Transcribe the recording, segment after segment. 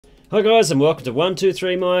Hi guys and welcome to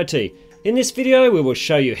 123myIT. In this video we will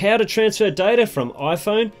show you how to transfer data from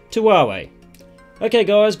iPhone to Huawei. Okay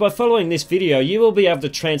guys, by following this video you will be able to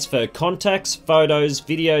transfer contacts, photos,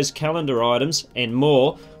 videos, calendar items and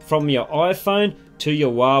more from your iPhone to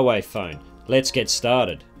your Huawei phone. Let's get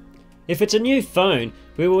started. If it's a new phone,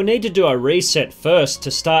 we will need to do a reset first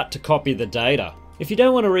to start to copy the data. If you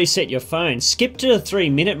don't want to reset your phone, skip to the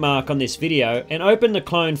 3-minute mark on this video and open the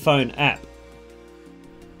Clone Phone app.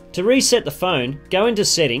 To reset the phone, go into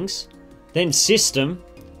Settings, then System,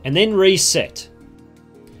 and then Reset.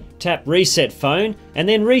 Tap Reset Phone, and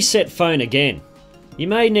then Reset Phone again. You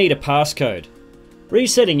may need a passcode.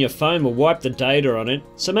 Resetting your phone will wipe the data on it,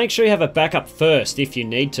 so make sure you have a backup first if you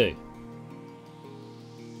need to.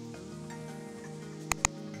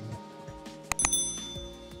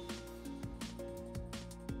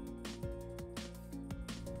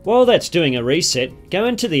 While that's doing a reset, go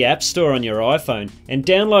into the App Store on your iPhone and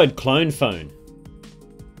download Clone Phone.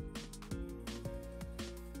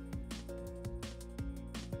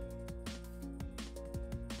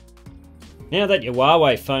 Now that your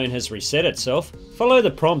Huawei phone has reset itself, follow the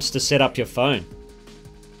prompts to set up your phone.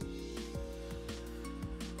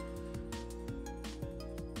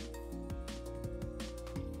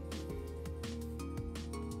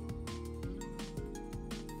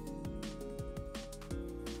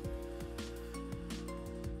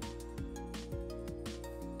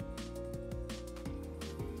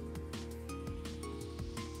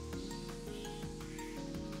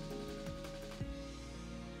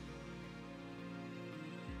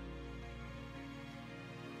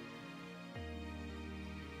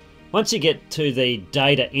 Once you get to the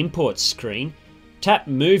data import screen, tap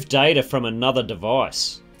Move Data from another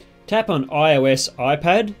device. Tap on iOS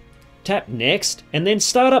iPad, tap Next, and then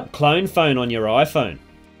start up Clone Phone on your iPhone.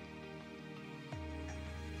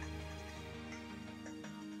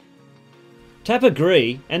 Tap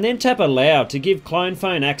Agree, and then tap Allow to give Clone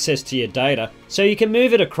Phone access to your data so you can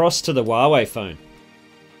move it across to the Huawei phone.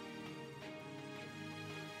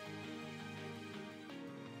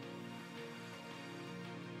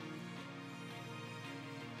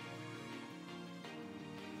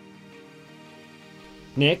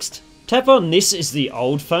 Next, tap on This is the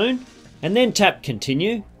old phone, and then tap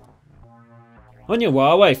Continue. On your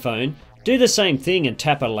Huawei phone, do the same thing and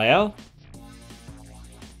tap Allow.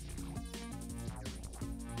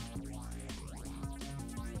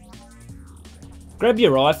 Grab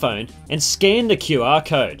your iPhone and scan the QR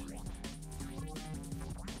code.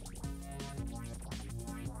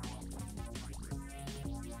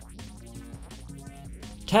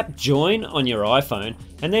 Tap Join on your iPhone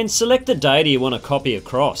and then select the data you want to copy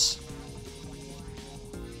across.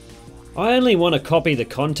 I only want to copy the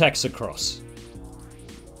contacts across.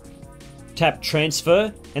 Tap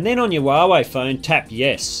Transfer and then on your Huawei phone tap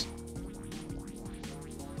Yes.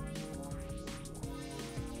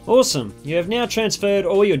 Awesome, you have now transferred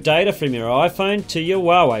all your data from your iPhone to your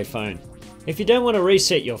Huawei phone. If you don't want to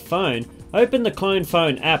reset your phone, open the Clone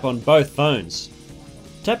Phone app on both phones.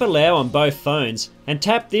 Tap Allow on both phones and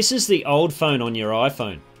tap This is the old phone on your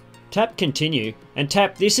iPhone. Tap Continue and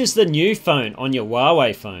tap This is the new phone on your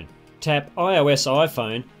Huawei phone. Tap iOS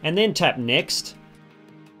iPhone and then tap Next.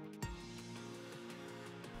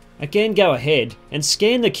 Again go ahead and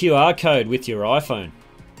scan the QR code with your iPhone.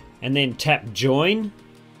 And then tap Join.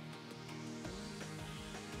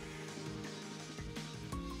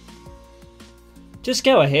 Just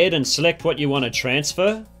go ahead and select what you want to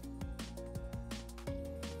transfer.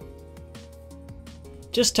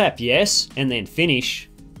 Just tap Yes and then Finish.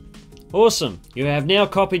 Awesome, you have now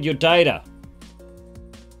copied your data.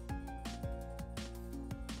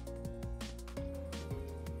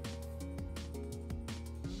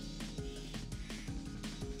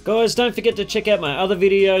 Guys, don't forget to check out my other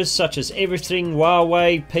videos such as Everything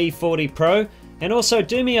Huawei P40 Pro. And also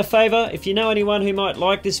do me a favour, if you know anyone who might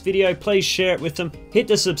like this video, please share it with them, hit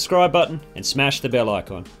the subscribe button and smash the bell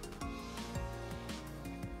icon.